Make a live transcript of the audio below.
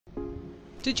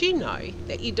Did you know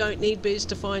that you don't need birds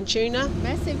to find tuna?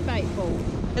 Massive bait ball.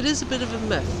 It is a bit of a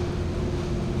myth.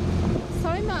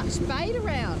 So much bait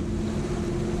around.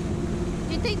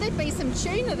 You'd think there'd be some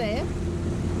tuna there.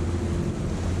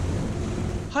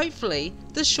 Hopefully,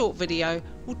 this short video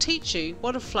will teach you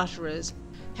what a flutter is,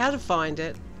 how to find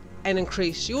it, and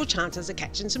increase your chances of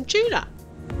catching some tuna.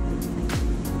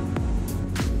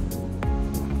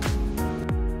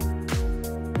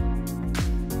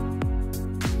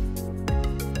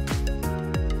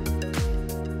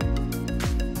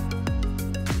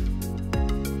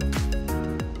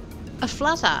 A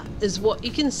flutter is what you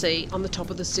can see on the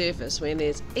top of the surface when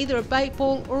there's either a bait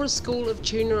ball or a school of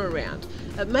tuna around.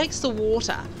 It makes the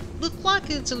water look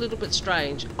like it's a little bit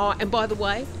strange. Oh, and by the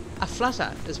way, a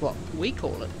flutter is what we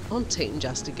call it on Team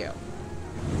Justagirl.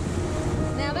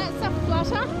 Now that's a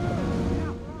flutter.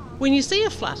 When you see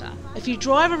a flutter, if you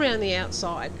drive around the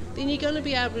outside, then you're going to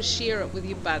be able to share it with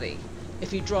your buddy.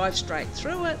 If you drive straight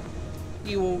through it,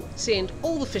 you will send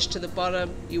all the fish to the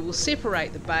bottom, you will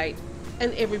separate the bait,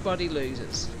 and everybody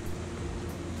loses.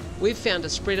 We've found a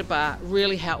spreader bar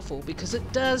really helpful because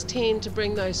it does tend to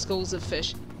bring those schools of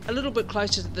fish a little bit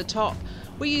closer to the top.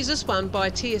 We use this one by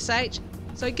TSH,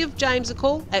 so give James a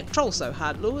call at Troll So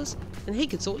Hard Lures and he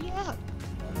can sort you out.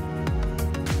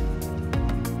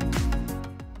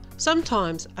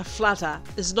 Sometimes a flutter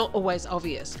is not always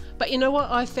obvious, but you know what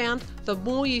I found? The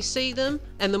more you see them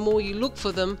and the more you look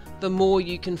for them, the more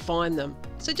you can find them.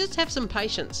 So just have some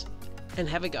patience and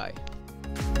have a go.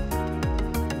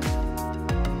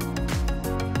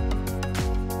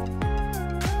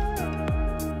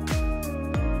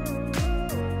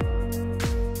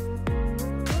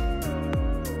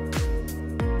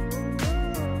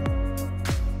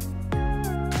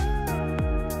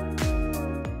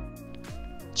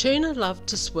 Tuna love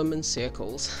to swim in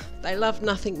circles. They love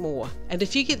nothing more. And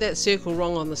if you get that circle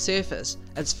wrong on the surface,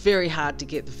 it's very hard to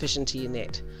get the fish into your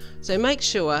net. So make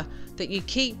sure that you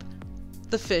keep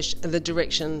the fish in the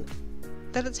direction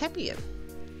that it's happy in.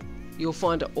 You'll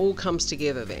find it all comes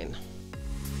together then.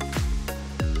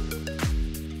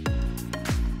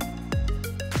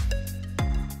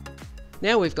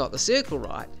 Now we've got the circle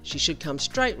right, she should come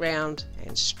straight round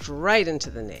and straight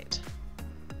into the net.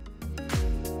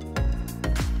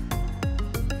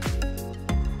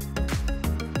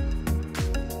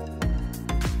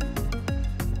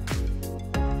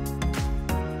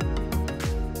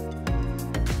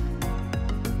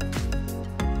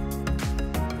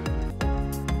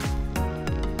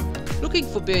 Looking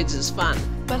for birds is fun,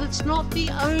 but it's not the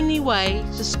only way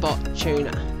to spot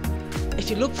tuna. If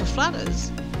you look for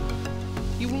flutters,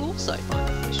 you will also find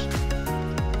the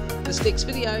fish. This next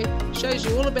video shows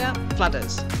you all about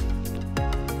flutters.